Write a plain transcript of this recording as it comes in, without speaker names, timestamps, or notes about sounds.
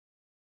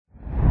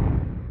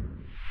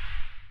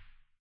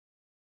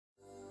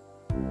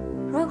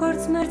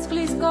როგორც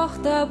მერცხლის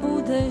კოხდა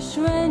ბუდე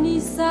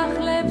შვენის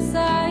სახლებს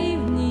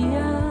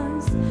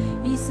აივნიას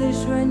ისე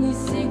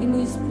შვენის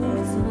სიგნის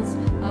ფურცლს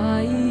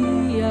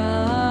აია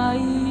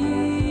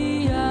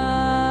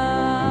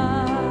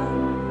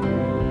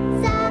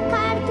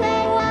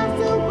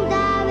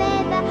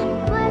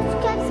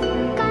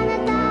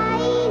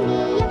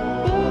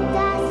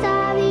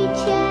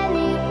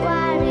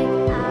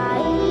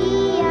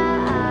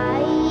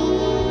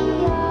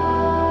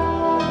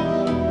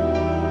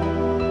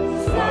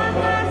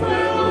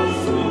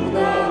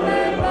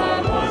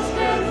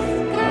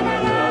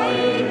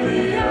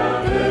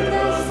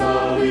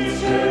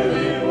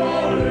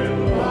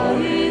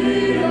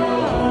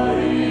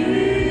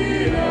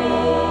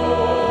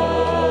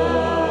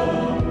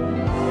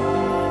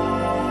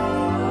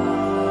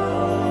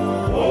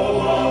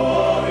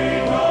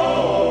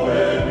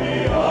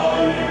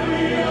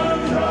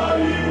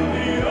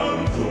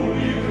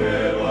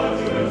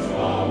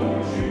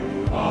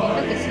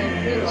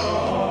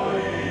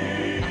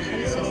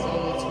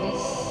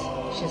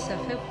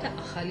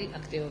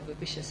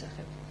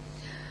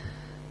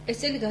ეს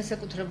წელი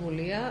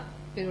განსაკუთრებულია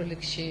პირველ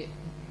რიგში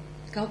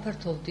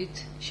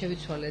გავფართოვდით,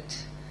 შევიცვალეთ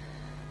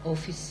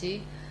ოფისი,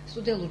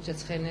 სტუდია ლურჯა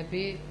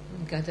ცხენები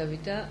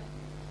გადავიდა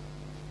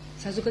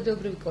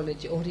საზოგადოებრივი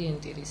კოლეჯი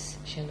ორიენტირის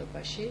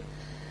შენობაში,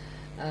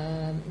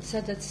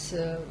 სადაც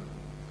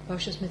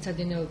ბავშვებს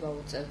მეცადინეობა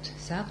უწევთ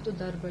სააქტო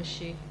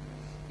დარბაზში,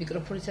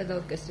 მიკროფონისა და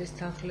ორკესტრის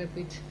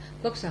თანხლებით,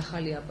 გვაქვს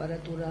ახალი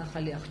აპარატურა,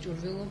 ახალი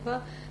აღჭურვილობა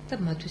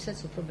და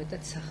მათთვისაც უფრო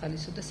მეტად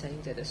სახალისო და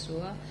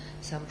საინტერესოა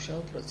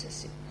სამუშაო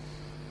პროცესი.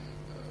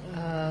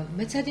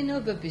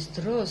 მეცადინეობების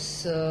დროს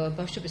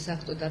ბავშვების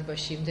სააქტო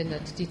დარბაზში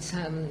იმდენად დიდ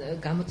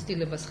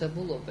გამოცდილებას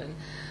ღებულობენ,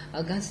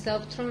 განცდა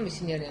აქვთ, რომ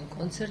ისინი არიან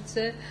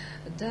კონცერტზე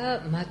და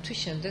მათთვის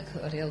შემდეგ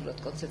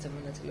რეალურად კონცერტზე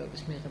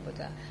მონაწილეობის მიღება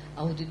და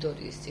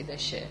აუდიტორიის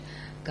წინაშე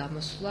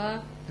გამოსვლა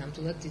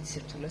ნამდვილად დიდ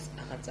სირთულეს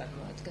აღარ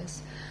წარმოადგენს.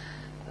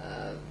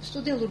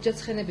 სტუდია ლურჯა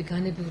ცხენები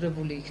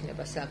განებივრებული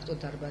იქნება სააქტო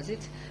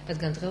დარბაზით,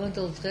 რადგან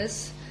დღევანდელ დღეს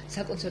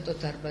საკონცერტო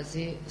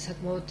დარბაზი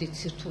საკმაოდ დიდ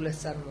სირთულეს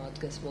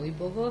წარმოადგენს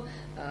მოიპოვო,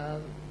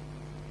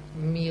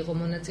 მიიღო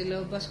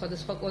მონაწილეობა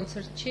სხვადასხვა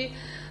კონცერტში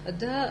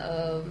და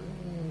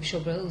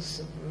მშობელს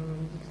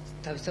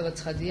თავისთავად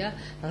ცხადია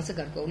რაღაცა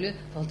გარკვეული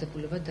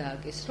ვალდებულება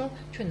დააკისრო,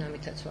 ჩვენ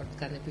ამითაც ვართ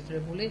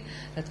განებივრებული,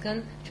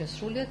 რადგან ჩვენ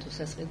სრულიად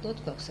უსასყიდლოდ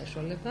გვაქვს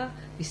საშუალება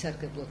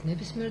ვისარგებლოთ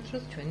ნებისმიერ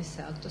დროს ჩვენი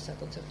სააქტო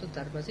საკონცერტო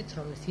დარბაზით,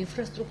 რომლის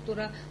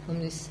ინფრასტრუქტურა,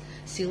 რომლის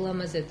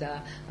სილამაზე და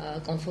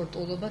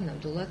კომფორტულობა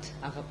ნამდვილად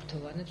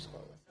აღაფრთოვანებს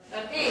ყველას.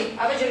 კი,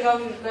 აბა ჯერ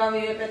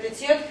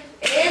გავირეპეტიციოთ.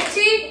 1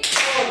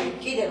 2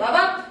 კიდევ,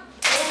 აბა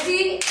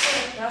 1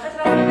 ნახეთ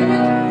რა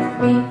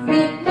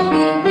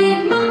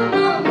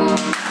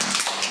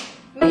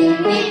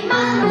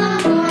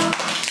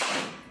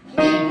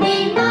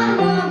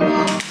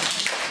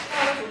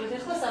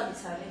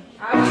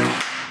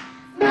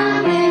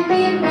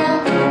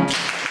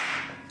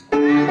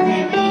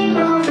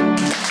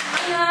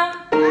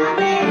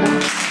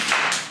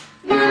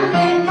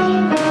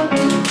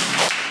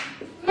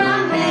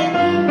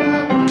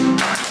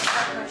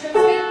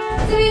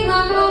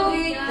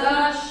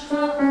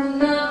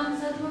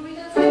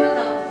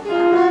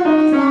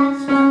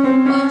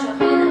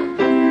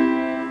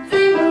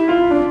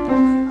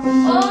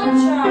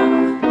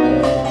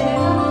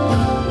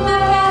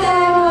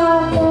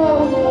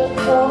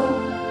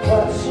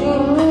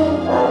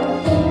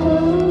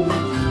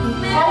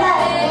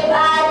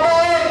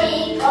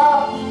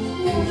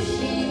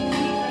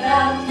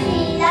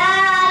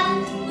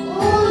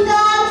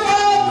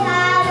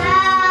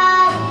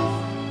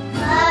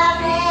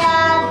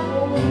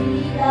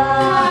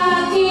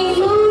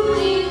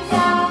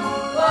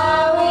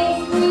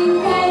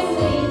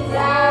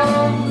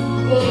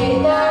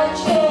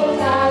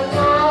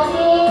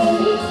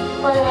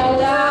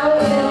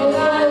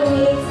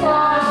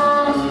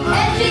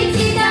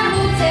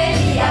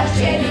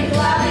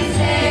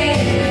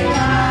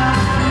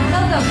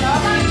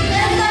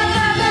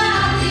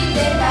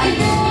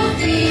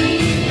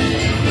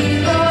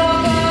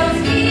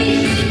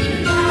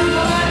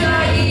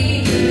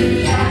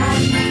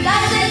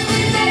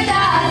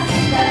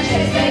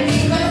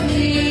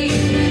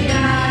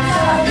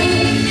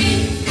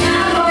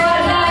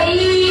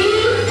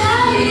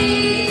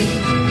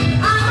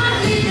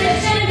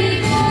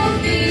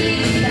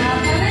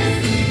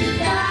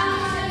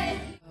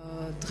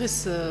დღეს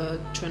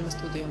ჩვენმა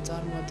სტუდიამ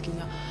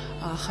წარმოადგინა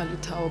ახალი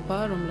თაობა,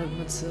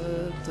 რომლებიც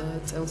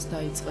წელს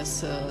დაიწყეს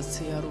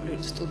სიარული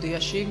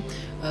სტუდიაში,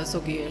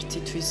 ზოგი ერთი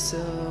თვის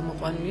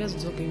მოყვანილია,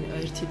 ზოგი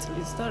ერთი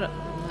წლის და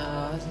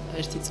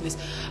ერთი წლის.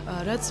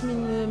 რაც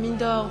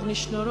მინდა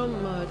აღნიშნო, რომ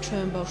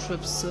ჩვენ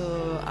ბავშვებს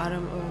არ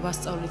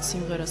ვასწავლით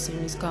სიმღერას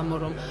იმის გამო,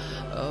 რომ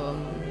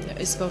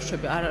ეს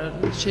ბავშვები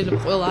შეიძლება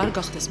ყველა არ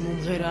გახდეს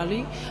მომღერალი,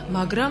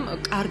 მაგრამ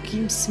კარგი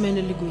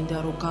მსმენელი გვინდა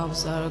რომ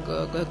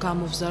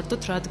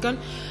გამოვზარდოთ, რადგან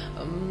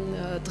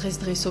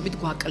დღესდღეობით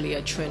გვაკლია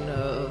ჩვენ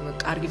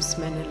კარგი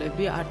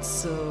მსმენელები, არც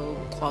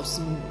ყავს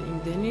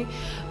იმდენი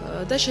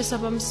და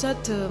შესაბამისად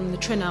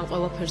ჩვენ ამ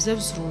ყველაფერზე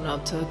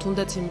ვზრუნავთ.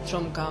 თუნდაც იმით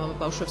რომ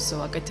ბავშვებს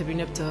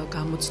ვაკეთებინებთ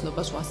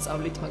გამოცნობას,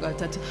 ვასწავლით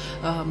მაგალითად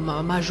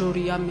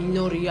მაჟორია,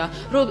 მინორია,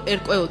 რომ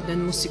ერკვეოდნენ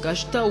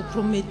მუსიკაში და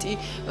უფრო მეტი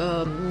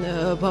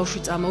ბავშვი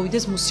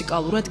წამოვიდეს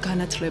მუსიკალურად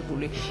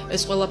განათლებული.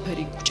 ეს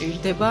ყველაფერი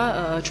გვჭირდება,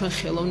 ჩვენ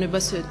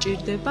ხელოვნებას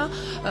ჭირდება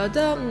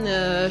და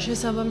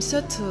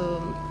შესაბამისად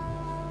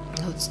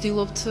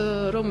ვცდილობთ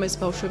რომ ეს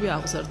ბავშვები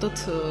აღზარდოთ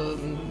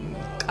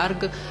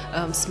კარგ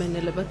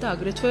მსმენელებად და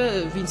აგრეთვე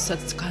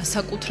ვინცაც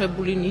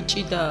განსაკუთრებული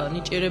ნიჭი და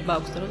ნიჭიერება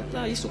აქვს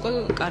და ის უკვე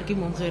კარგი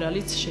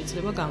მომღერალიც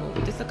შეიძლება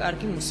გამოვიდეს და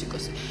კარგი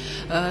მუსიკოსი.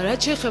 რაც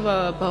შეეხება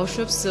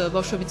ბავშვებს,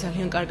 ბავშვები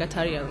ძალიან კარგად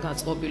არიან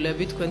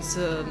გაწყობილები, თქვენც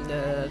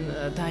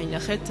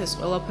დაინახეთ ეს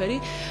ყველაფერი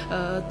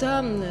და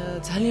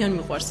ძალიან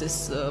მიყვარს ეს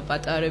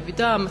პატარები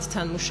და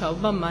ამათთან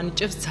მუშაობა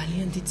მანიჭებს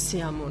ძალიან დიდ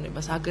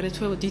სიამოვნებას.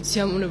 აგრეთვე დიდ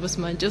სიამოვნებას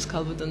მანიჭებს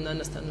ქალბატონ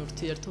ნანასთან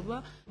ურთიერთობა.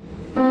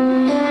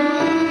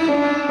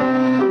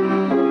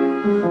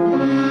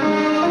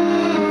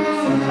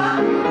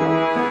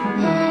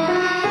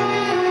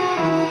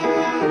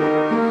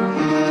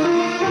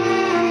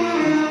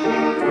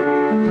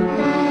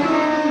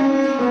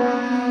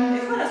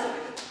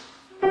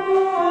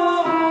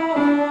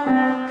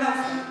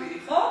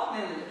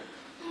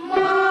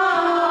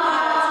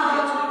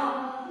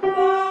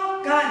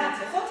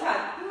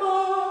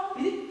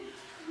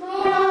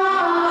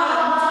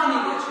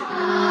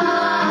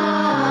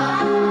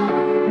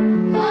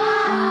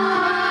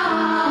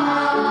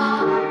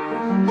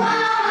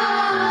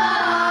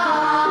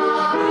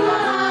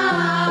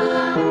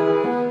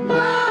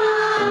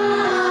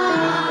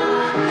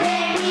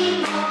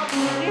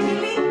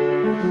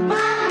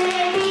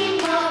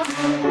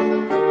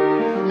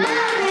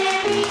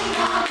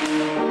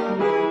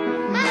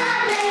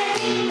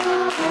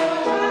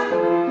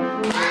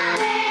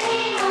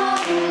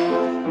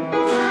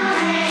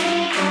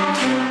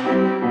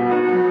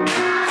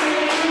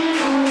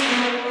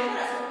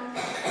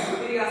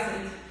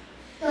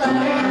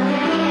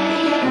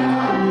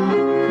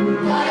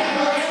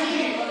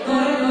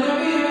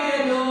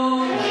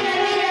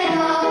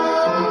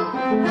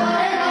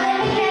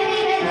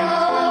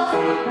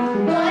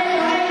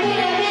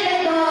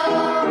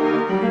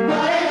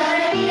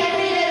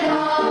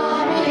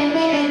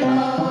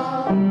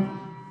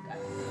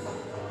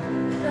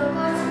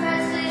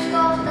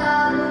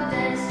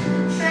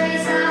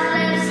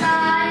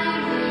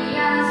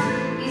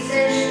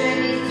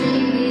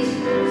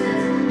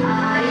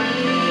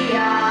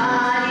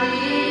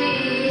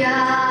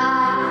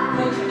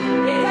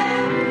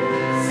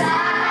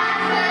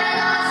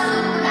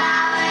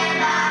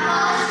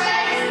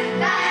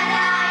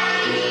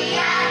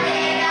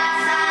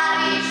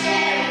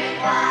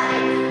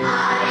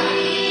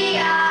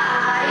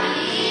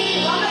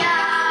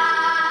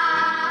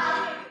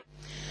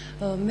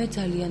 მე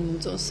ძალიან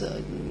მომწონს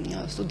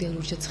სტუდია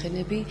ლურჯა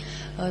ცხენები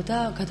და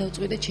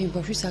გადავწყვიტე ჩემი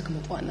ბავშვის აქ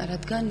მოყვანა,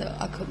 რადგან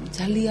აქ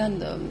ძალიან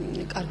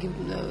კარგი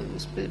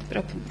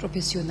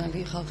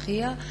პროფესიონალი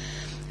ხალხია,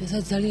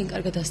 სადაც ძალიან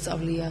კარგად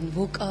ასწავლიან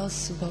ვოკალს,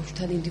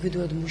 ბავშვთან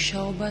ინდივიდუალურ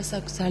მუშაობას,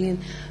 აქ ძალიან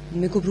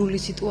მეგობრული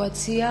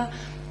სიტუაცია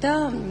და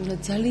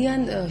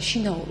ძალიან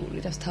შინაურული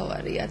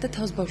რასთავარია და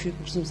თავს ბავშვი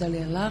გრძნობს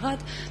ძალიან ლაღად,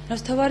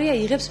 რასთავარია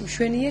იღებს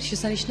მშვენიერ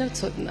შესანიშნავ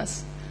ცოდნას,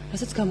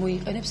 რასაც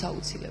გამოიყენებს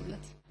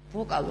აუცილებლად.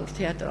 ვოკალურ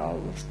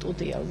თეატრალურ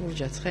სტუდია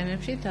ლურჯა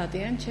ცხენებში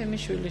დადიან ჩემი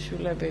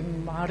შვილიშვილები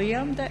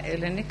მარიამ და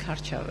ელენე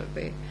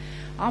ქარჩავები.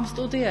 ამ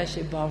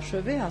სტუდიაში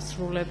ბავშვები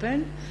ასრულებენ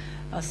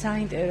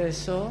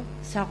საინტერესო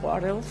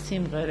საყვარელ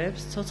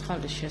სიმღერებს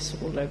ცოცხალის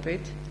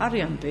შესრულებით,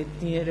 არიან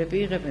ბედნიერები,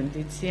 იღებენ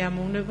დიდ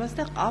სიამოვნებას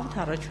და ყავთ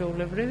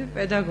არაჩვეულებრივი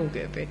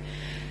პედაგოგები.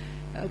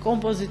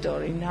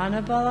 კომპოზიტორი ნანა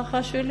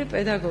ბალახაშვილი,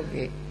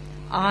 პედაგოგი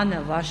ანა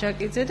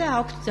ვაშაკიძე და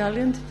აქვთ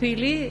ძალიან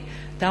თბილი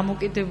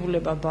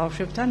დამოკიდებულება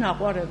ბავშვებთან,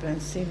 აყვარებენ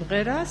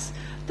სიმღერას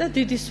და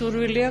დიდი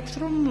სურვილი აქვთ,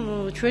 რომ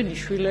ჩვენი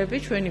შვილები,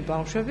 ჩვენი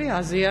ბავშვები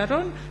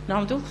აზიარონ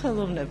ნამდვილ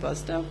ხელოვნებას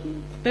და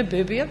მე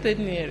ბებია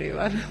ბედნიერი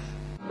ვარ.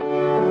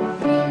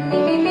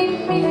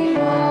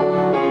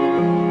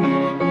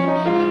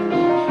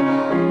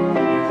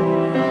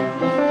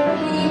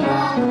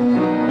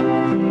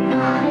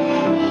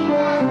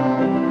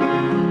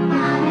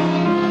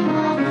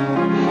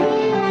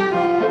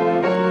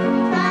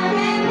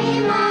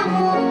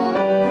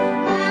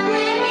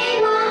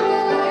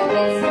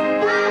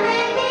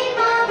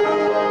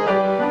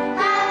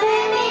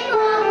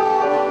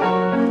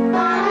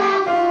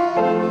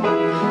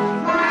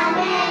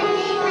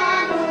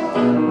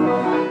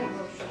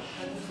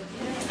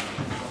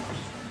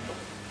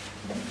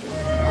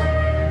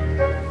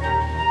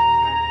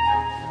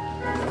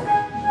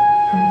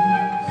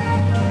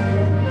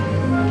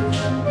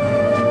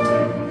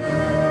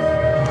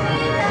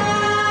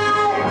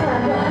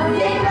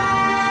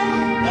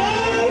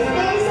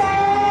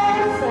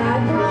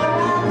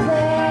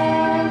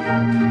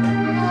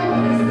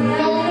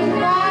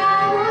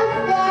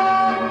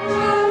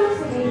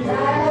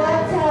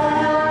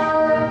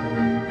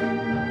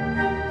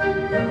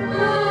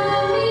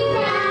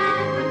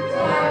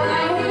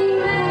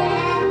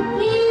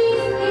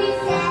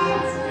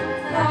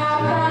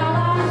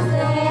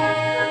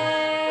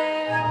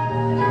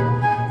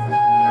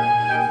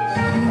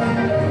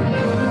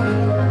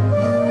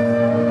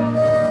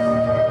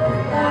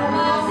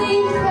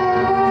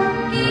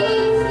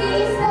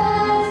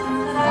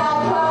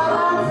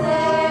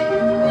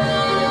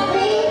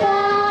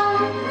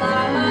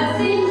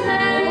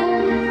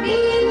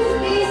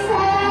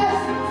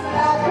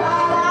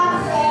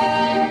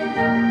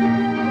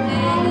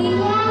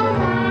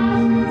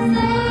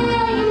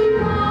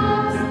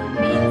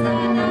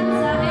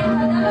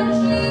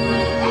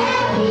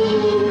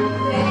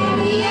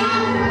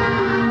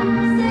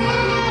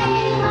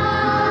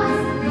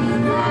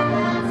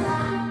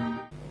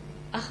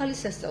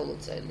 ბოლო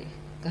წელი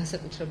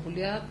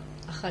განსაკუთრებულია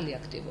ახალი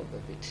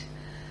აქტივობებით.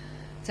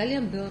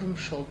 ძალიან ბევრ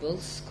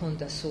მშობელს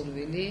ჰქონდა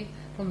სურვილი,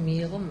 რომ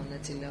მიიღო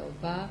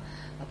მონაწილეობა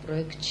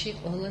პროექტში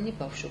ყველანი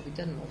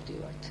ბავშვობიდან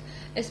მოვდივართ.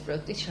 ეს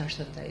პროექტი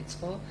შარშან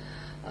დაიწყო.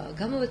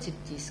 გამოვეცით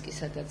დისკი,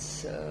 სადაც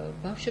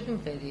ბავშვები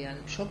მღერიან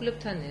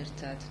მშობლებთან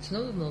ერთად,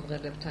 ცნობილ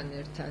მომღერლებთან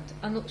ერთად,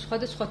 ანუ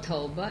სხვადასხვა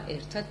თაობა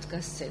ერთად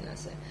დგას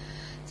სცენაზე.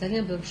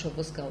 ძალიან ბევრ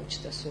მშობელს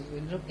გაუჩნდა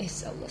სურვილი, რომ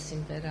ესწავლა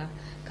სიმღერა,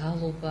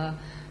 გალობა,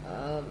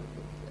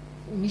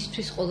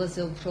 მისთვის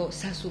ყველაზე უფრო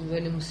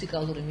სასურველი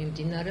მუსიკალური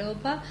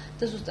მიმდინარეობა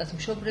და ზუსტად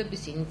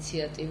მშობლების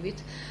ინიციატივით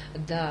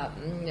და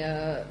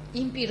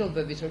იმ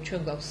პირობებით, რომ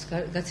ჩვენ გვაქვს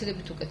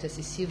გაცილებით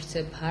უკეთესი სივრცე,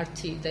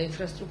 ფართი და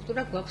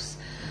ინფრასტრუქტურა, გვაქვს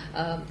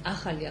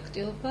ახალი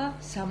აქტივობა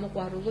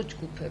სამოყვარულო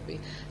ჯგუფები.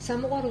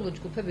 სამოყვარულო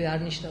ჯგუფები არ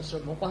ნიშნავს,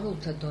 რომ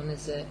მოყვარულთა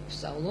დონეზე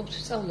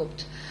ვსწავლობთ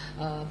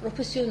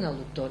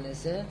პროფესიონალურ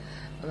დონეზე.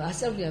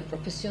 ასწავლიან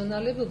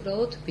პროფესიონალები,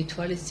 უბრალოდ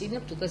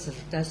ვითვალისწინებთ უკვე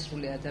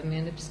ზრდასრული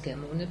ადამიანების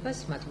გემოვნებას,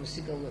 მათ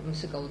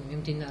მუსიკალურ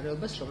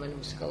მიმდინარეობას, რომელი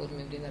მუსიკალური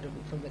მიმდინარეობა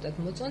უფრო მეტად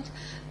მოწონთ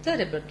და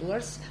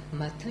რეპერტუარს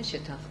მათთან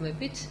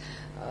შეთანხმებით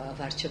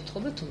ვარჩევთ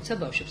ხოლმე, თუმცა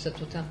ბავშვებსაც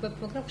ვთანხმებთ,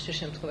 მაგრამ ხშირ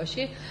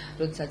შემთხვევაში,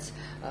 როდესაც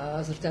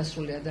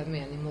ზრდასრული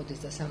ადამიანი მოდის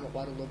და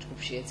სამოყვარულო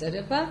ჯგუფში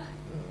ეწერება,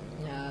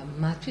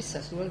 მათთვის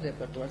სასურველ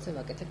რეპერტუარზე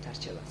ვაკეთებთ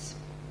არჩევას.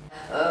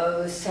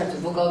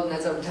 საერთოდ ვოკალური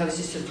ნაწარმოები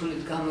თავისი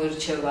სირთულით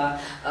გამოირჩევა,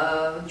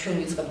 ჩვენ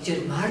ვიწყებთ ჯერ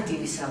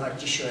მარტივი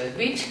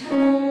სავარჯიშოებით.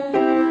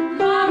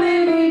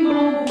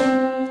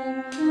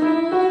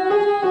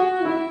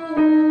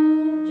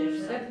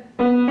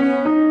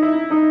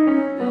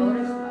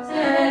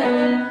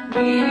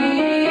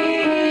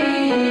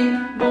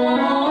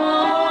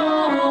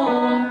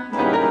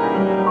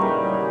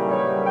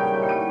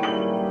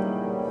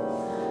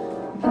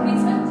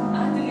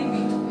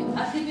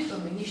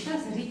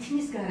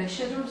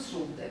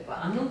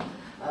 ანუ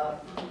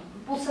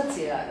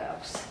პულსაცია არ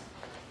აქვს.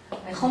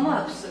 ხომ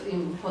აქვს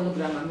იმ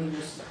ფონოგრამა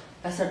მინუს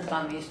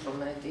დასარტყამი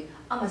ინსტრუმენტი,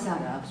 ამას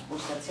არ აქვს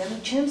პულსაცია. ანუ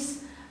ჩემს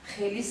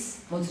ხელის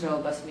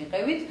მოძრაობას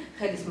მიყევით,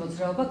 ხელის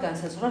მოძრაობა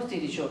განსაზღვრავს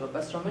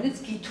დირიჟორობას, რომელიც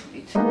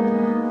გითვლით.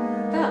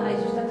 და აი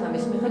ზუსტად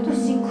ამის მიხედვით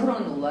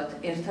სინქრონულად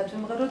ერთად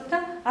ვიმღეროთ და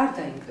არ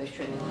დაინგრეს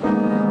ჩვენი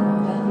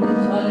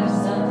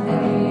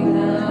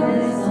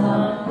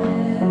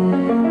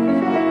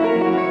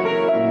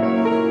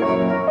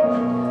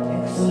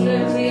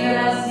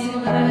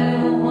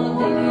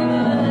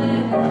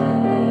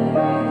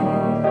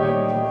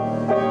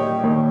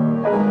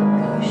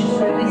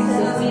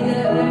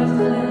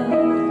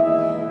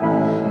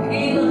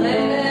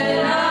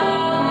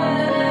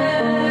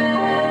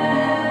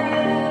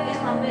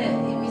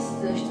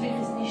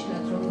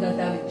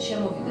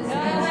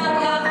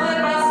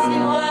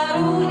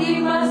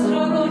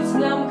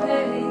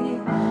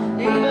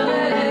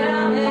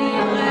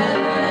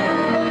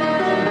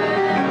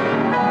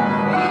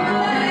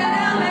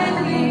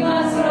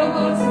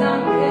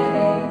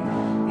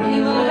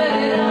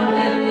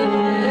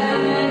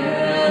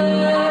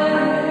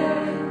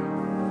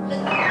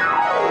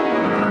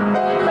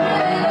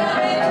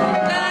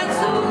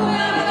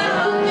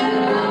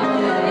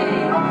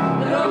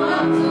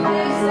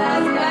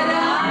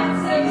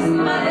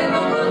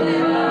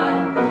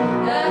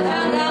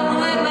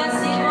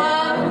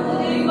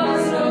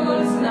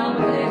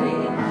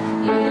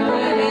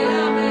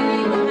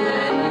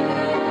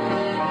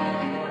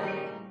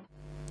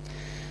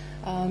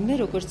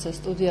როგორც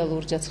სტუდია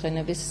ლურჯა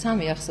ცხენების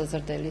სამი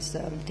ახსაზრდელის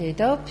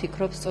დედა,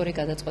 ვფიქრობ, სწორი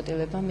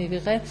გადაწყვეტილება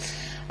მივიღე,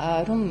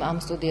 რომ ამ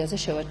სტუდიაზე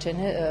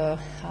შევაჩენე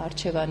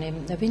არჩევანი.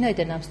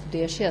 ვინაიდან ამ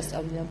სტუდიაში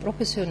ასწავლიან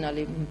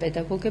პროფესიონალი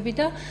პედაგოგები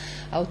და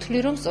ვთვლი,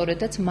 რომ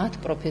სწორედაც მათ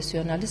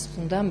პროფესიონალიზმს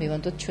უნდა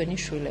მივანდოთ ჩვენი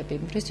შვილები.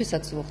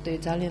 მისთვისაც ვუხდი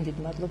ძალიან დიდ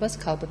მადლობას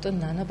ქალბატონ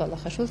ნანა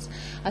ბალახაშვილს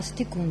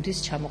ასეთი გუნდის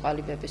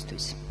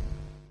ჩამოყალიბებისთვის.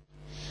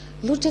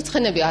 ლურჯა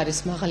ცხენები არის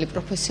მაღალი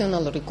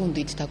პროფესიონალური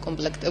გუნდით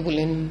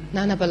დაკომპლექტებული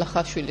ნანა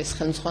ბალახაშვილის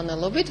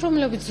ხელმძღვანელობით,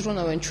 რომლებიც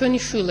ზრუნავენ ჩვენი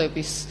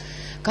შვილების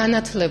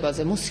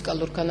განათლებაზე,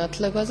 მუსიკალურ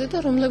განათლებაზე და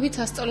რომლებიც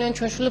ასწავლიან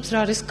ჩვენ შვილებს რა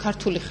არის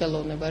ქართული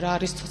ხელოვნება, რა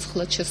არის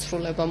ცოცხლად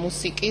შესრულება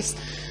მუსიკის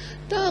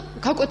და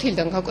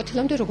გაკვეთილიდან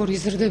გაკვეთილამდე როგორ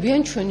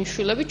იზრდებიან ჩვენი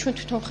შვილები, ჩვენ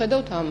თვითონ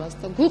ხედავთ ამას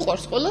და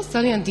გვიყვარს ყველას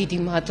ძალიან დიდი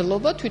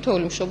მადლობა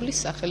თითოეული მშობლის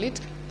სახელით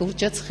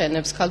ლურჯა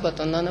ცხენებს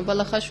ქალბატონ ნანა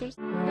ბალახაშვილს.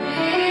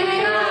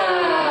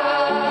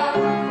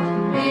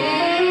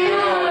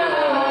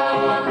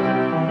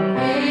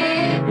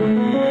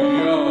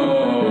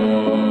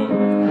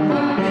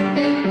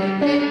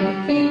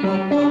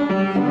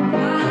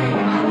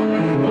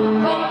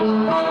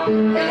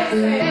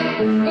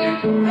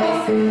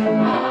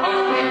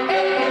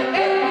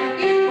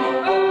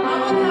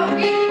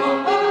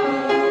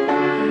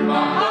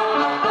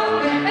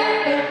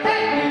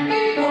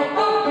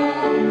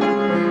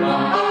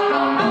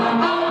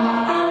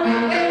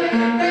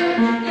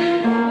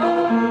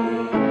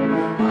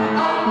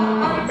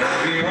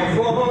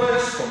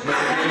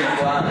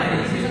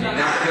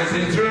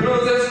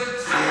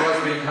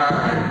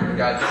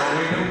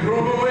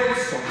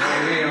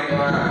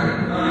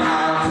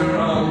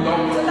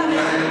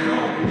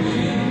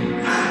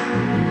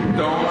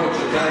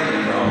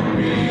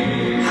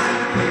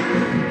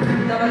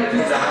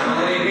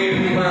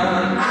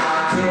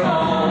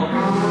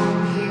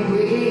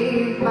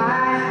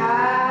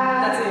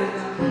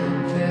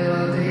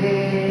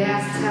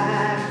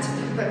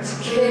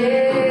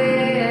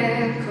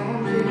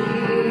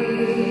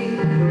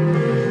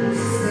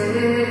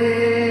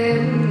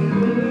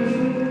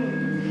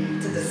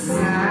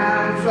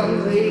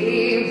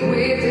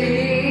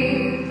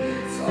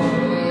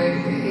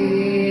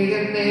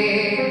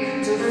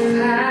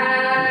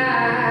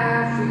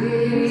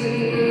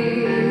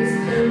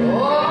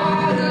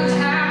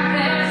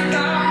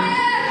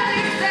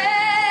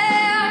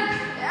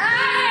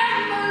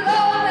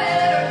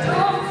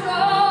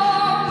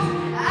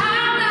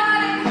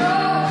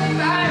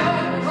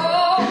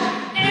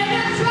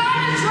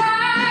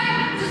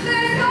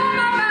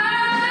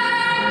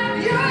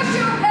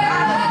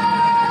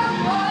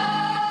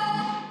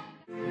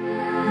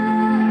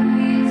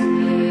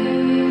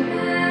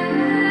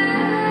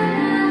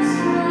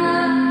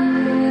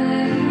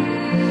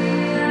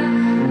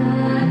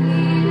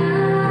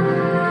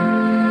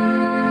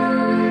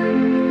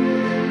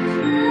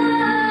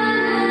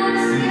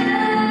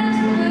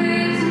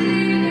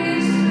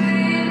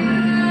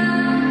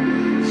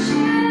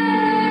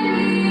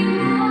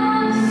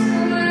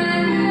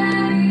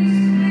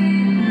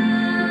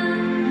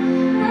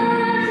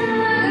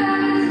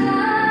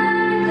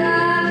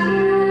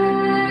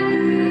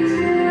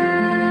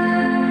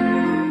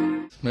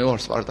 ვარ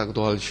სპარტაკ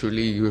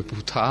დვალიშვილი, იგივე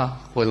ბუთა,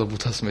 ყველა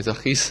ბუთას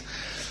მეძახის.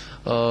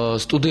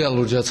 სტუდია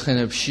ლურჯა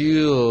ცხენებში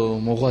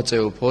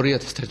მოღვაწეობ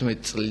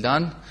 2011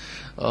 წლიდან.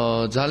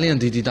 ძალიან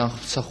დიდი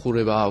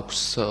დამსახურება აქვს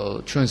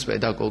ჩვენს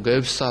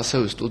პედაგოგებს,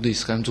 ასევე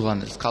სტუდიის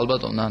ხელმძღვანელს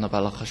ქალბატონ ნანა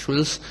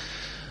ბალახაშვილს.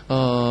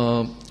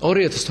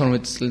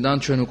 2012 წლიდან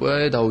ჩვენ უკვე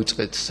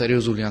დავიწყეთ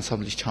სერიოზული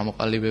ანსამბლის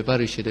ჩამოყალიბება,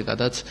 რის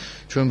შედეგადაც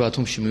ჩვენ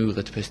ბათუმში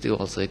მივიღეთ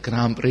ფესტივალზე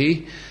გრან-პრი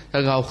და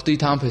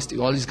გავხდით ამ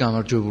ფესტივალის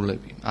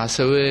გამარჯვებულები.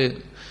 ასევე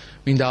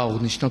მინდა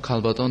აღვნიშნო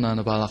ქალბატონ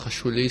ნანა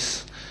ბალახაშვილის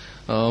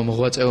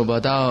მოღვაწეობა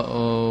და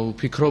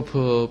ვფიქრობ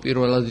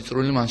პირველად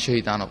იწვრილი მან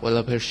შეიტანა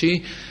ყველაფერში,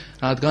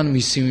 რადგან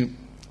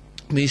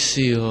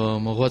მისი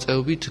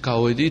მოღვაწეობით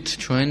გავედით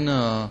ჩვენ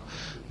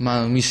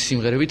მის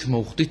სიმღერებით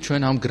მოვხდით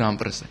ჩვენ ამ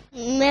გრან-პრზე.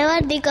 მე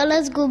ვარ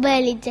ნიკოლოზ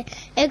გუბელიძე,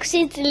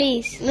 6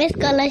 წლის. მე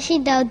სკოლაში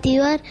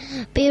დავდივარ,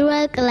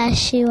 პირველ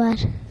კლასში ვარ.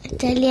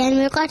 ძალიან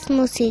მიყვარს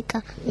მუსიკა.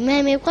 მე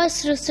მიყვარს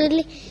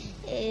რუსული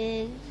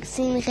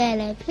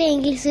სიმღერები,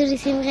 ინგლისური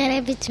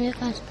სიმღერებიც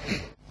მიყვარს.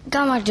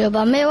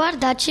 გამარჯობა, მე ვარ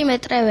დაჩი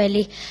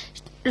მეტრეველი,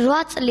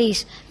 8 წლის.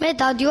 მე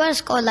დავდივარ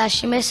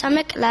სკოლაში,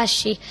 მესამე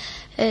კლასში.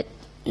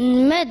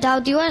 მე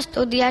დავდივარ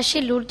სტუდიაში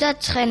ლურჯა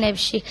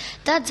ცხენებში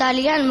და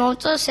ძალიან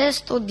მომწონს ეს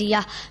სტუდია.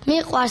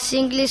 მიყვარს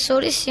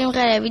ინგლისური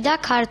სიმღერები და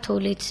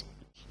ქართულიც.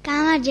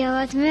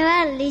 გამარჯობა, მე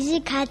ვარ ლიზი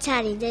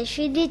ქაცარიძე,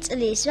 7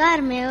 წლის ვარ,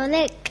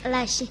 მეორე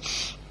კლასში.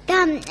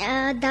 და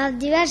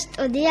დავდივარ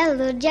სტუდია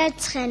ლურჯა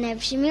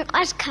ცხენებში.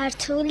 მიყვარს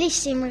ქართული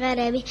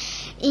სიმღერები,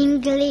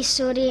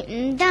 ინგლისური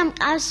და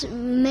მყავს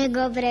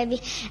მეგობრები.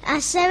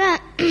 ასევე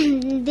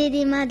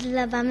დიდი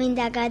მადლობა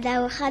მინდა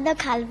გადავუხადო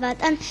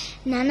ქალბატონ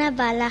ნანა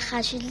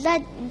ბალახაშვილს და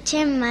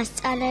ჩემ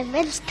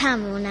მასწავლებელს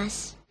თამუნას.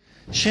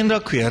 შენ რა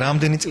ქვია,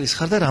 რამდენი წლის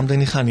ხარ და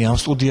რამდენი ხანია ამ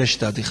სტუდიაში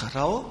დადიხარ,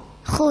 რაო?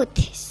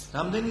 5.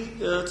 რამდენი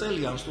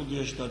წელია ამ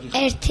სტუდიაში დადიხარ?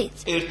 1 წელი.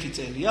 1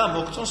 წელია,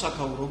 მოგწონს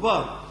აქაურობა?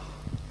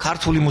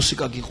 ქართული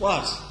მუსიკა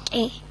გიყვარს?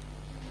 კი.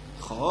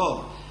 ხო.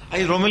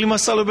 აი, რომელი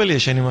მასწავლებელია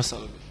შენი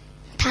მასწავლებელი?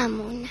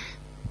 თამუნა.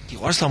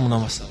 გიყვარს თამუნა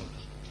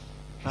მასწავლებელი?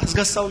 რას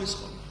გასწავლის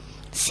ხოლმე?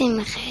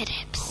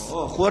 სიმღერებს. ხო,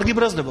 ხო არ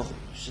გიბრაზდება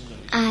ხოლმე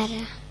სიმღერები?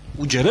 არა.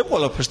 უჯერებ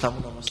ყველაფერს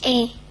თამუნა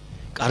მასწავლებელი? კი.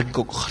 კარგი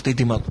გოგო ხარ,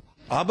 დიდი მადლობა.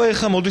 აბა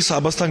ეხლა მოდი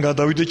საბასთან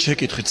გადავიდეთ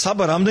შეკითხვით.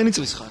 საბა რამდენი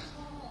წლის ხარ?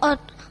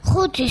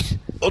 5.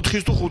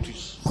 4-ის თუ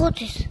 5-ის?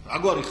 5. რა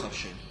გვარი ხარ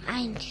შენ?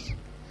 აინც.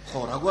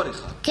 ხო, რა გვარი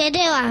ხარ?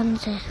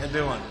 კედევანზე.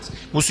 კედევანზე.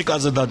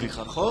 მუსიკაზე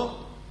დადიხარ, ხო?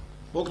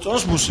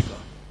 მოგწონს მუსიკა?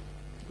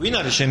 ვინ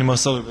არის შენი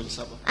მასწავლებელი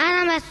საბა?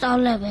 ანა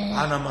მასწავლებელი.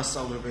 ანა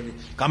მასწავლებელი.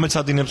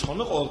 გამეცადინებს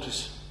ხოლმე ყოველთვის?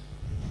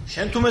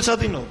 შენ თუ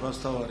მეცადინობ, რას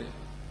თავარია?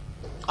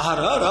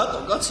 არა, რატო,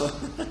 კაცო?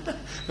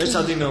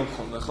 მეცადინებ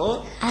ხოლმე, ხო?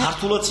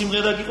 ქართულად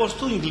სიმღერა გიყვარს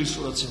თუ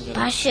ინგლისურად სიმღერა?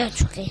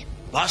 ბასიაჩუკი.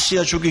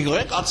 ბასიაჩუკი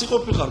გიყრე, კაცი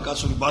ყოფილიყარ,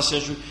 კაცური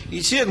ბასიაჩუკი.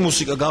 იცი ეგ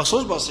მუსიკა,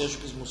 გახსოვს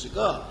ბასიაჩუკის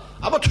მუსიკა?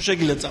 აბა თუ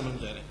შეგიძლია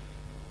წამიმღერე.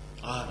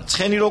 არა,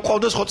 ცხენი რო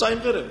ყავდეს ხო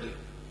წაიმღერებდი?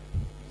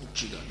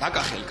 უჩიდა,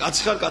 დაკახელი,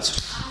 კაცი ხარ, კაცი.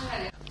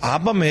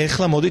 აბა მე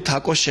ახლა მოდი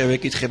თაკოს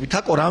შევეკითხები.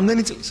 თაკო,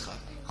 რამდენი წლის ხარ?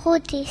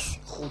 5.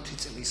 5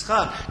 წლის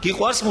ხარ?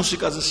 გიყვარს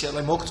მუსიკაზე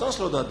სიალა, მოგწონს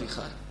რო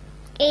დადიხარ?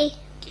 კი.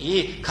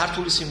 კი,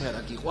 ქართული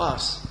სიმღერა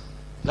გიყვარს?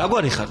 რა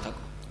გვარი ხარ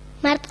თაკო?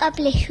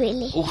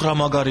 მარტყოფლიშვილი. უხრა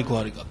მაგარი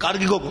გვარი გა.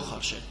 კარგი გოგო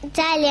ხარ შენ.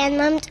 ძალიან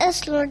მომწონს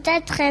ლურჯა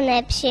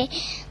ცხენებში.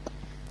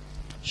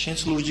 შენც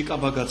ლურჯი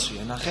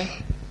კაბაგაცია, ნახე?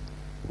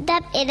 და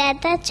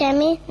პირადად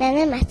ჩემი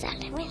ნანა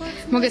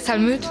მასწავლებელი.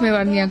 მოგესალმებით, მე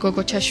ვარ ნია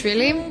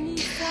გოგოჩაშვილი.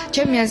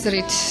 ჩემი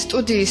აზრით,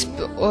 სტუდიის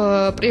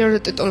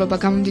პრიორიტეტულობა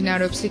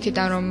გამომდინარეობს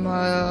იქიდან, რომ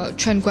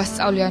ჩვენ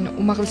გვასწავლიან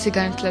უმაღლესი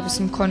განათლების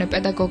მქონე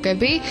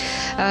პედაგოგები.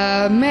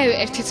 მე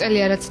 1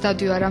 წელია რაც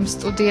დავდივარ ამ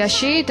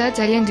სტუდიაში და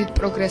ძალიან დიდ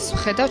პროგრესს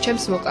ვხედავ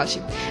ჩემს ვოკალში.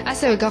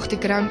 ასევე გავხდი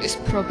გრან-პრის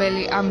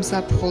მფლობელი ამ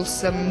ზაფხულს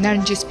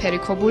ნარინჯისფერი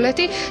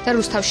ქობულეთი და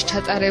რუსთავში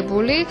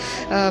ჩატარებული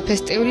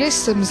ფესტივალის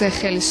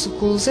მზეხელის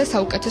გულზე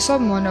საუკეთესო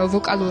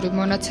ვოკალური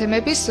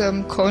მონაცემების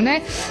მქონე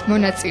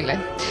მონაწილე.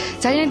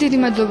 ძალიან დიდი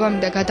მადლობა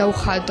მინდა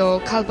გადავუხადო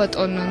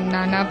ქალბატონ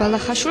ნანა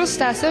ბალახაშვილს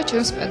და ასევე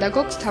ჩემს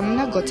პედაგოგს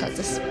თამუნა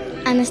გოცაძეს.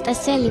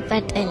 ანასტასია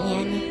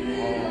ლიპარტელიანი.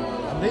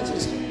 რამდენი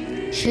წლის ხარ?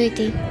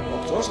 7.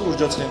 მოგწონს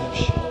ლურჯა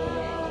ცხენებში?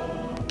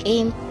 კი.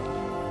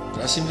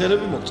 რა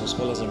სიმღერები მოგწონს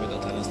ყველაზე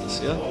მეტად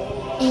ანასტასია?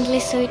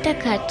 ინგლისური და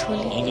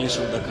ქართული.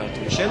 ინგლისური და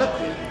ქართული. შენ რა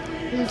ქვია?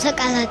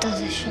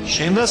 მუსიკალატოზე შენ.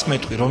 შენ რას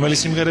მეტყვი, რომელი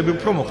სიმღერები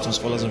უფრო მოგწონს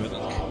ყველაზე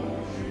მეტად?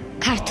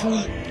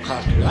 ქართული.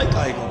 ქართული. აი,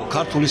 კაი გოგო,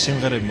 ქართული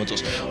სიმღერები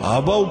მოწონს.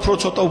 აბა, უფრო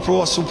ცოტა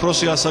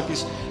უფროსი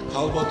ასაკის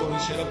ქალბატონი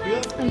შენ რა ქვია?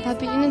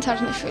 ბაბილინა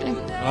თარნიშვილი.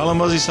 რა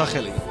ლამაზი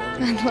სახელი.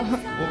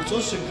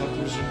 მოგწონს შენ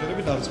ქართული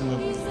სიმღერები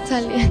დარწმუნებული?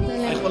 ძალიან.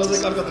 აი, ყველაზე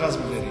კარგად რას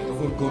მღერია?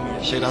 როგორ გონია?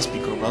 შენ რას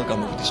ფიქრობ, რა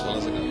გამოგდის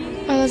ყველაზე კარგად?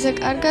 ყველაზე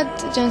კარგად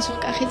ჯანსუღ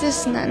კახიძეს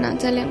ნანა,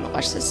 ძალიან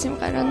მოყვარს ეს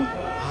სიმღერა.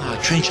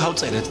 ჩვენ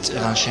ჩავწერეთ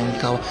წერან შენ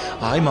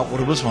აი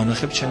მაყურებელს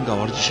ვანახებ ჩვენ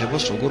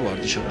გავარჯიშებას როგორ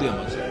ვარჯიშობდი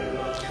ამაზე.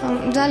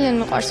 ძალიან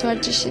მიყვარს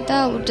ვარჯიში და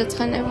ლურჯა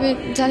ცხენები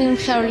ძალიან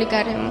მხარული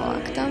გარემო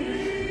აქვს და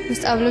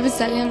მოსწავლეებს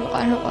ძალიან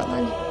მიყვარს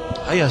ყველანი.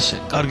 აი ასე,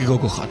 კარგი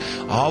გოგო ხარ.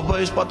 აბა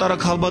ეს პატარა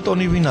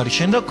ქალბატონი ვინ არის?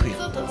 შენ და ქვია?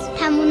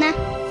 თამუნა.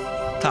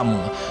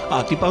 თამუნა. А,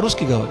 ты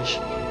по-русски говоришь?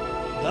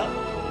 Да?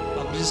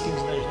 По-русски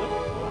знаешь, да?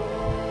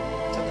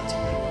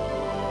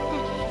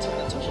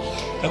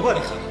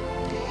 როგორი ხარ?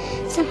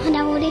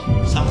 სამხარაული.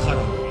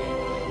 სამხარაული.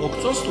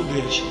 მოგწონს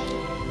სტუდიაში?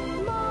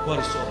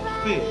 ვარი სწორად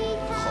თქვი?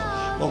 ხო.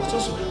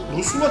 მოგწონს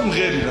რუსულად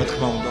მღერი რა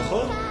თქმა უნდა,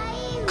 ხო?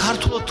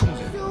 ქართულად თუ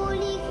მღერი?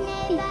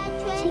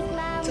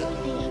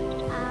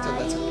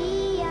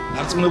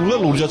 ნარწმუნებულია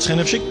ლურჯა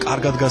ცხენებში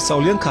კარგად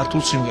გასწავლიან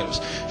ქართულ სიმღერას.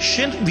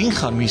 შენ ვინ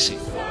ხარ მისი?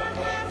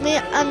 მე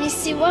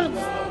ამისი ვარ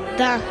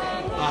და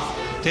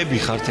დები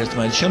ხართ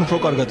ერთმანეთს. შენ უფრო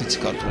კარგად იცი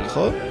ქართული,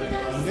 ხო?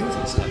 რამდენი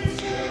წლის ხარ?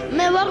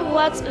 მე ვარ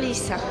 8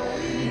 წლისა.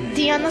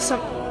 დიანა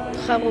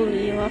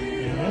სამხარაული ვარ.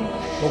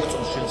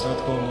 მოგწონს შენ რა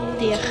თქმა უნდა.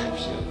 დიახ.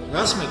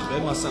 რას მეტყვე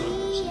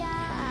მასწავლებლებს?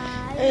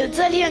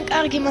 ძალიან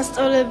კარგი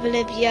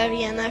მასწავლებლები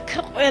არიან აქ.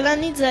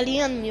 ყველანი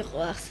ძალიან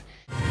მიყვარს.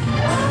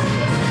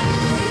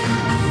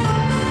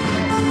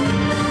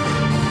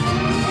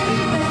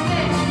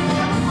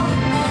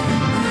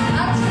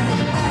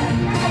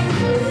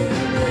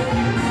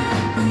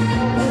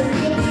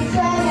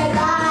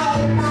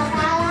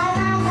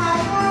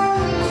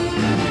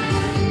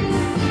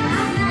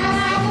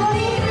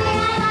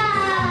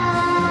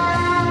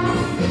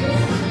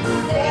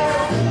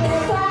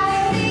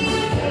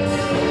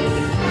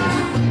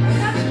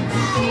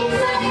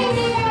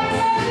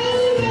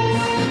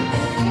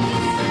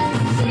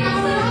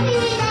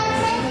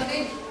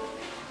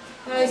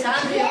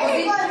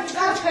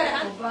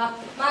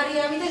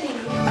 მარიამი და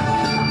ნინი.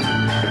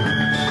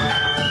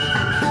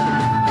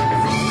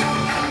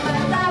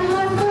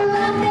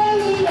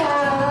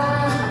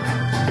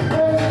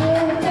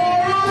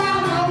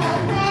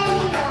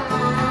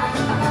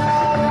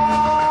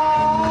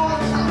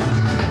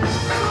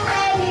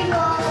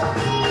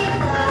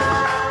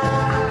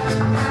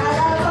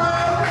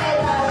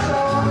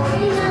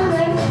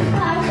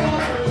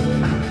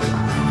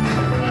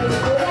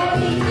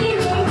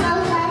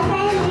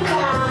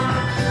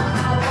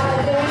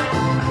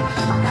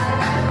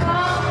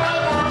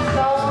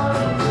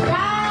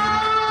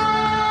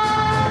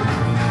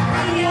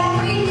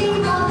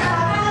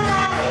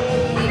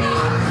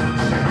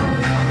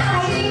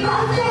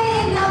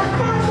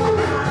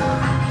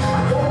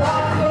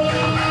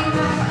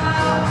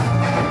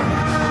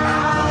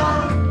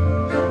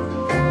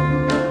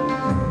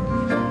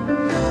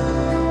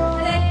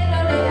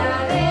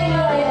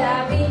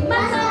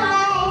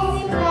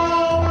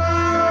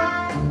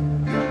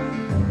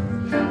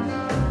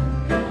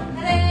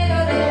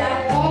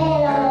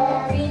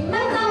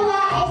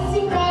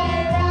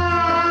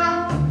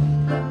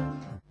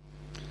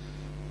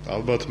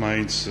 ალბათ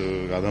მაინც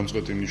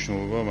გადამწყვეტი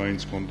მნიშვნელობა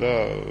მაინც ჰქონდა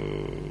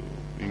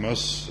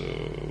იმას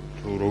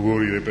თუ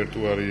როგორი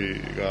რეპერტუარი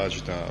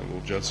გააჩნდა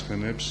ლურჯა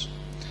ცხენებს.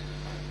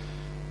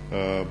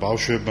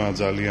 ბავშვებმა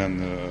ძალიან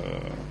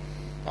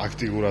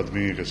აქტიურად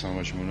მიიღეს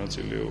ამაში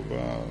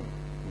მონაწილეობა,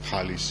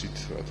 ხალისით,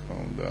 რა თქმა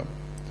უნდა.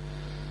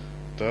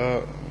 და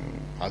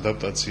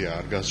ადაპტაცია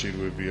არ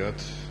გასჭირვებიათ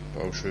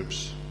ბავშვებს.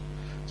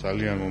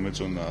 ძალიან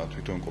მომეწონა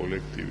თვითონ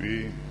კოლექტივი.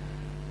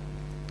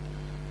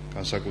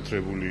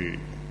 განსაკუთრებული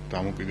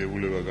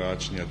დამოკიდებულება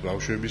გააჩნიათ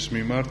ბავშვების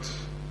მიმართ,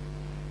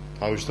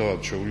 თავისთავად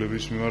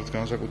ჩვეულების მიმართ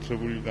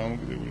განსაკუთრებული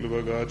დამოკიდებულება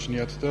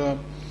გააჩნიათ და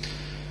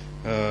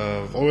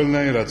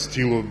ყოველნაირად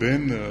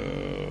ცდილობენ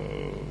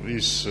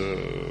ის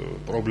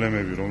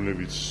პრობლემები,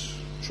 რომლებიც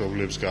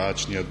ჩვეულებს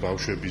გააჩნიათ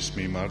ბავშვების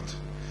მიმართ,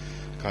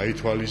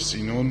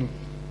 გაითვალისწინონ.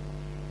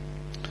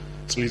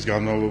 წლის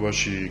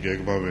განმავლობაში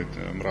გეგმავენ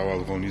მრავალ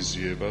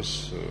ღონისძიებას,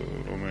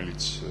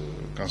 რომელიც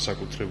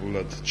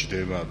განსაკუთრებულად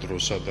ჯდება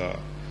დროსა და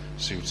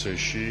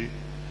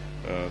სივრცეში.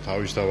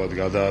 თავისთავად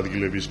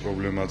გადაადგილების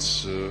პრობლემაც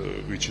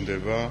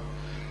გვიჩნდება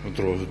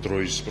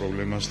დროის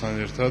პრობლემასთან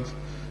ერთად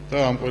და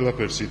ამ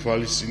ყველაფერს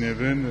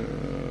ითვალისწინებენ.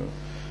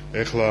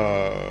 ეხლა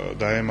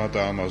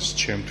დაემატა ამას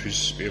ჩემთვის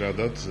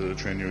პირადად,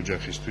 ჩვენი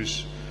ოჯახისთვის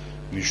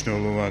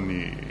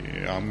მნიშვნელოვანი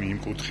ამ იმ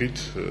კუთხით,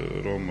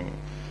 რომ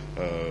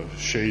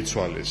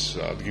შეიცვალეს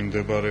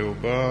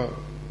ადგილმდებარეობა,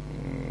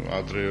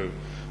 ადრე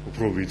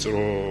უფრო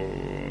ვიწრო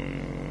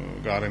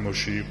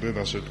გარემოში იყვნენ,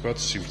 ასე ვთქვათ,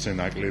 სივრცე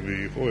ნაკლები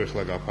იყო,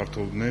 ეხლა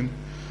გაფართოვდნენ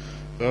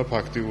და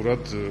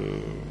ფაქტიურად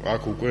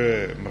აქ უკვე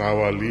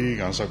მრავალი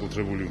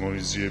განსაკუთრებული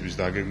ღონისძიების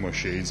დაგეგმვა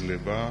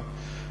შეიძლება,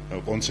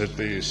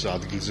 კონცერტის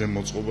ადგილზე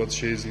მოწყობაც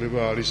შეიძლება,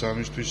 არის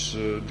ამისთვის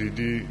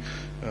დიდი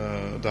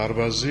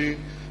დარბაზი,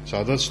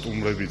 სადაც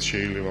სტუმრებიც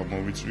შეიძლება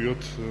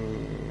მოვიწვიოთ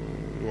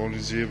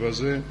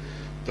ღონისძიებაზე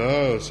და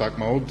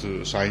საკმაოდ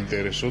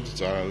საინტერესოდ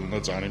უნდა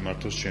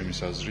წარიმართოს ჩემის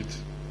აზრით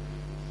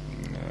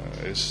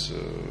ეს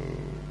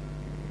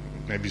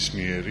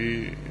ნებისმიერი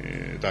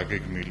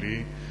დაგეგმილი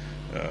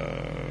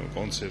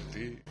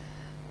კონცერტი.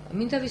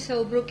 მინდა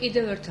ვისაუბრო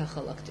კიდევ ერთ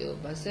ახალ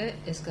აქტივობაზე,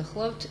 ეს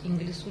გახლავთ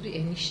ინგლისური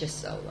ენის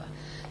შესწავლა.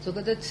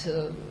 ზოგადად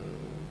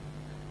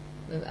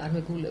არ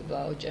მეგულება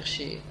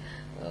ოჯახში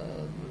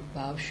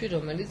ბავშვი,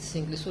 რომელიც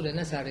ინგლისურ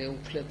ენას არ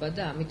ეუფლება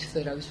და ამით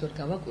ვერავის ვერ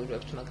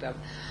გავაკვირვებთ, მაგრამ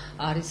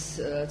არის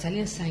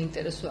ძალიან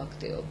საინტერესო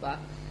აქტივობა.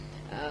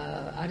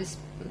 არის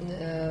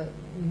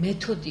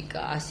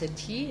მეთოდიკა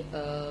ასეთი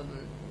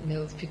მე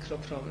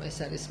ვფიქრობ, რომ ეს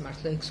არის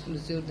მართლა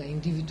ექსკლუზიური და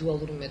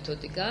ინდივიდუალური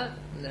მეთოდიკა,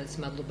 რაც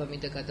მადლობა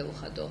მინდა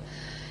გადავუხადო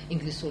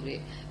ინგლისური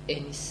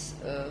ენის,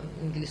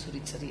 ინგლისური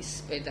წრის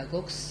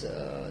პედაგოგს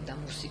და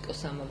მუსიკოს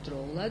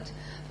ამავდროულად,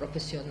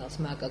 პროფესიონალს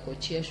მაგა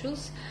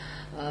გოჩიაშვილს.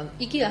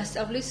 იგი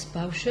ასწავლის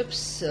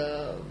ბავშვებს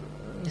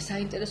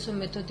საინტერესო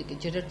მეთოდიკით,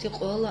 ჯერ ერთი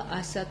ყველა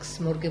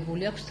ასაკს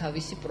მორგებული აქვს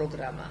თავისი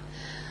პროგრამა.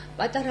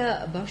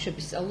 პატარა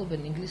ბავშვები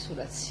სწავლობენ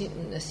ინგლისურად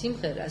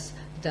სიმღერას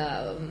და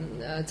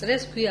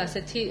წრეს ქვია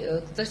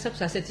წრეს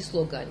აქვს ასეთი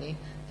სლოგანი: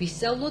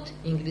 ვისწავლოთ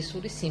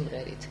ინგლისური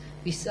სიმღერით,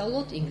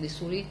 ვისწავლოთ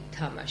ინგლისური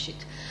თამაშით.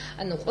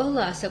 ანუ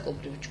ყველა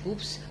ასაკობრივ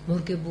ჯგუფს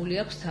მორგებული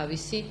აქვს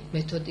თავისი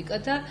მეთოდიკა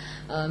და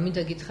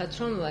მინდა გითხრათ,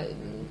 რომ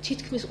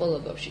თითქმის ყველა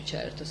ბავშვი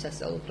ჩაერთო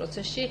სასწავლო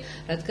პროცესში,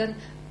 რადგან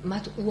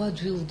მათ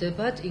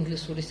უადვილდებათ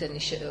ინგლისური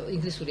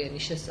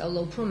ენის შესწავლა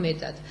უფრო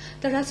მეტად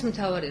და რაც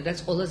მთავარი, რაც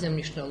ყველაზე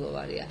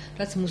მნიშვნელოვანია,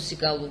 რაც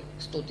მუსიკალურ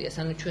სტუდიას,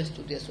 ანუ ჩვენ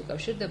სტუდიას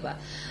უკავშირდება,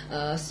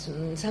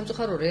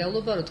 სამწუხარო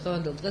რეალობა, რომ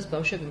დღევანდელ დღეს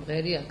ბავშვები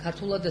მღერიან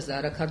ქართულადაც და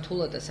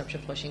არაქართულადაც, ამ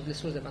შემთხვევაში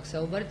ინგლისურზე მაქვს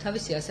საუბარი,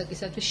 თავისი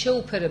ასაკისათვის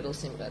შეუფერებელ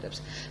სიმღერებს.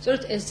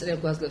 სწორედ ეს წრე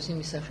გვაძლევს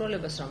იმის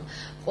საშუალებას, რომ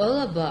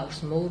ყველა ბავშვს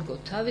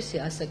მოურგოთ თავისი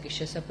ასაკის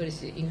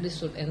შესაფერისი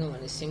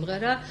ინგლისურენოვანი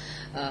სიმღერა,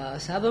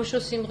 საბავშვო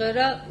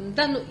სიმღერა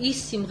და ის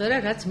სიმღერა,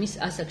 რაც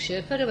მის ასაკს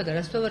შეეფერება და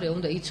რაც თავარია,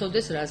 უნდა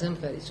იცოდეს რაზე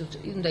მღერის,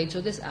 უნდა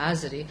იცოდეს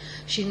აზრი,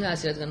 შიგნა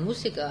აზრი, რადგან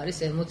მუსიკა არის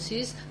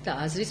ემოციის და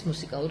აზრის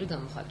მუსიკალური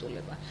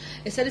გამოხატულება.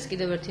 ეს არის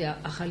კიდევ ერთი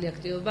ახალი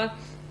აქტივობა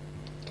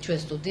ჩვენ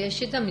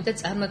სტუდიაში და მინდა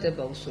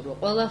წარმატება უსურვო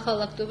ყველა ახალ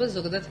აქტივობას,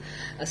 ზოგადად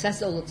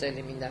სასწავლო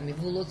წელი მინდა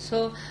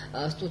მივულოცო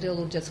სტუდია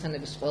ლურჯა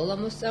ცხენების ყველა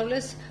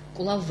მოსწავლეს,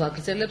 კვლავ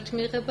ვაგრძელებთ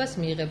მიღებას,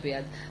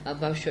 მიიღებიან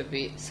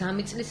ბავშვები 3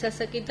 წლის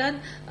ასაკიდან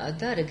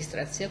და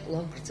რეგისტრაცია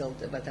კვლავ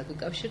გრძელდება.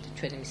 დაგვიკავშირეთ,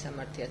 ჩვენი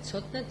მისამართია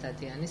ცოტნე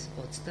დადიანის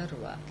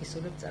 28.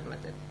 გისურვებთ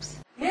წარმატებებს.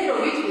 მე რო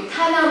ვიტყვი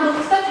თან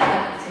ამბობს და თან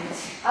აკეთებს.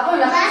 აბა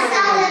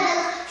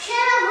მასწავლებელო,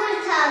 შენ როგორ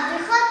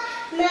თავდიხოთ,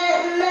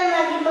 მე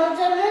მაგი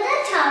მოძებნე და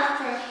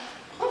ჩავწე.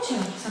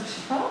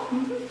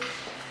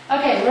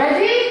 Okay,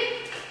 ready?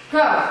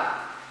 Go.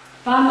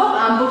 Bamboo,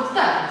 ambook,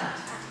 that.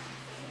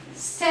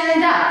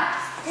 Stand up.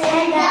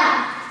 Stand up.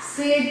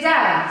 Sit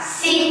down.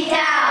 Sit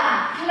down.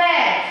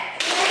 Clap.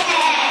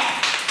 Clap.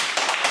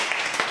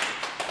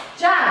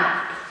 Jump.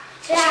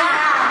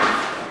 Jump.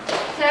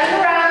 Turn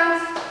around.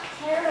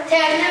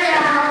 Turn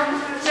around.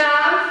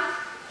 Jump.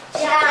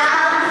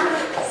 Jump.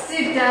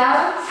 Sit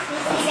down.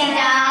 Sit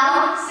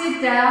down. Sit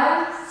down.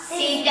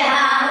 Sit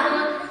down.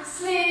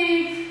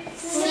 Sleep.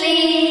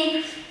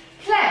 Sleep.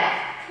 Clap.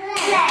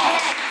 Clap.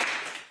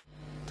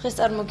 დღეს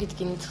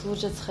წარმოგიდგინით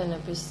ლურჯა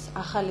ცხენების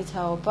ახალი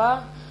თაობა.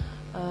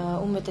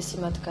 უმეტესი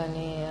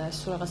მათგანი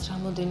სულ რაღაც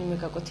რამოდენიმე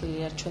გაკვეთილი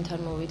არ ჩვენთან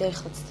მოვიდა,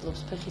 ეხლა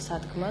ცდილობს ფეხის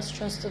ადგმას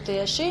ჩვენ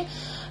სტუდიაში.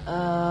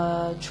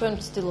 ჩვენ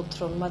ვცდილობთ,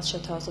 რომ მათ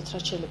შეთავაზოთ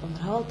რაც შეიძლება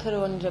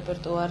მრავალფეროვანი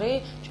რეპერტუარი.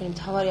 ჩვენი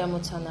მთავარი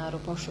ამოცანაა,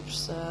 რომ ბავშვებს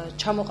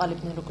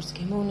ჩამოყალიბდნენ როგორც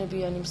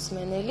გემოვნებიანი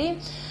მსმენელი.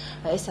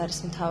 ეს არის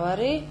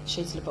მთავარი,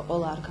 შეიძლება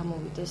ყველა არ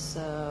გამოვიდეს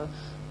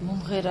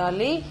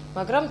მომღერალი,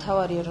 მაგრამ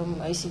მთავარია, რომ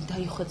ისინი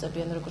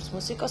დაიხვეწებიან როგორც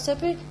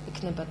მუსიკოსები,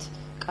 იქნებათ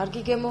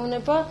კარგი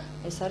გემოვნება,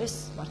 ეს არის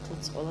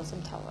მართლაც ყველაზე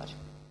მთავარი.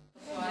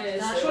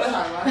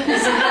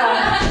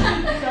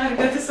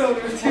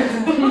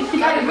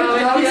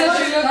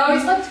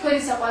 დავიწყოთ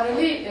თქვენი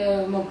საყვარელი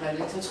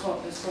მომღერალი,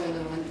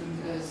 ცხენოვანი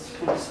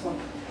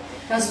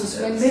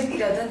მე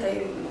პირადად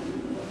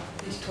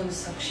თვითონ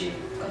სახში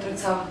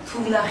კონტრაცავ თუ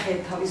ნახე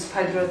თავის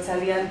ფაიდრო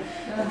ძალიან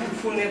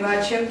ფუფუნებაა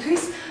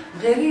ჩემთვის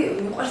მღერი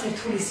მიყვარს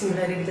ერთული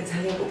სიმღერები და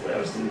ძალიან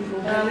პოპულარული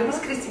სიმღერები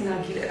კრისტინა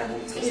აგილერა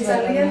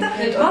ძალიან და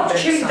მაგ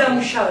ჩემი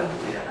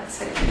დამუშავებული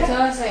რაღაცები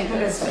ძალიან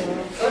საინტერესოა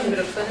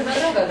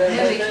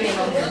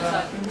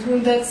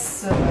თუნდაც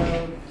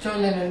ჯონ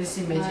ლენონის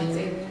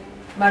იმეჯი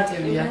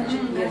მარტივია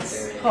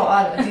ხო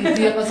არა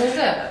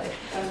დიაპაზონზე არა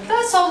და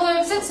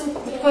სოლოებზეც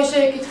თქვენ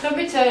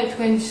შეეკითხებით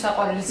თქვენი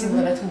საყვარელი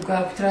სიმღერა თუ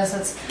გაქვთ,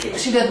 რასაც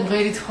ხშირად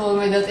მღერით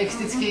ხოლმე და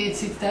ტექსტიც კი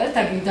იცით და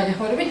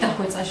დაგეხმარებით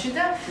დახვეწაში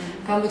და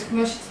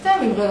გამოთქმაშიც და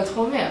მიმღეროთ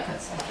ხოლმე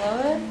აქაც.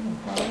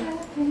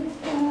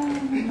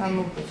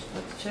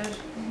 ამოგეჭდოთ ჯერ.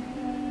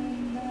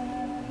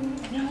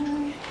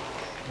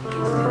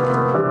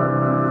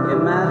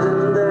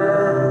 Imagine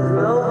there's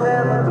no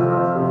heaven.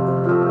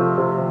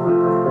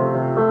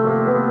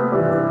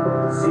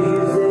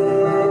 Seems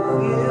if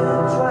you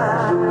try.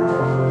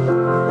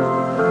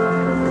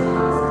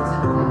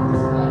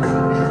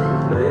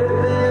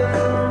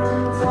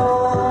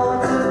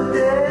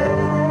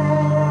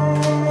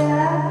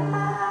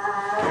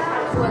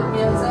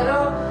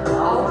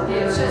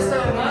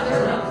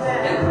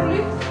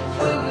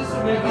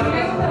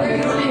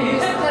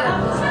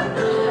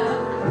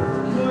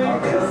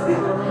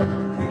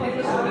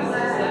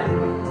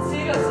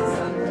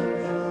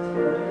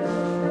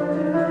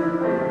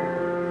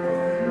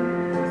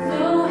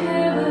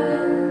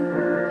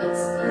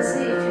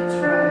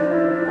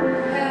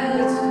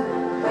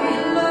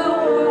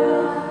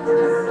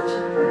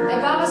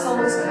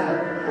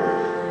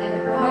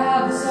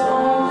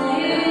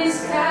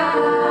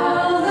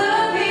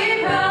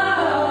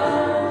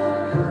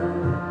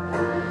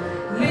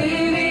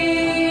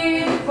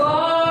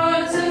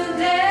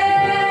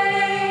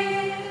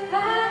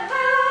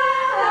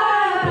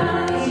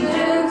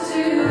 Children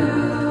to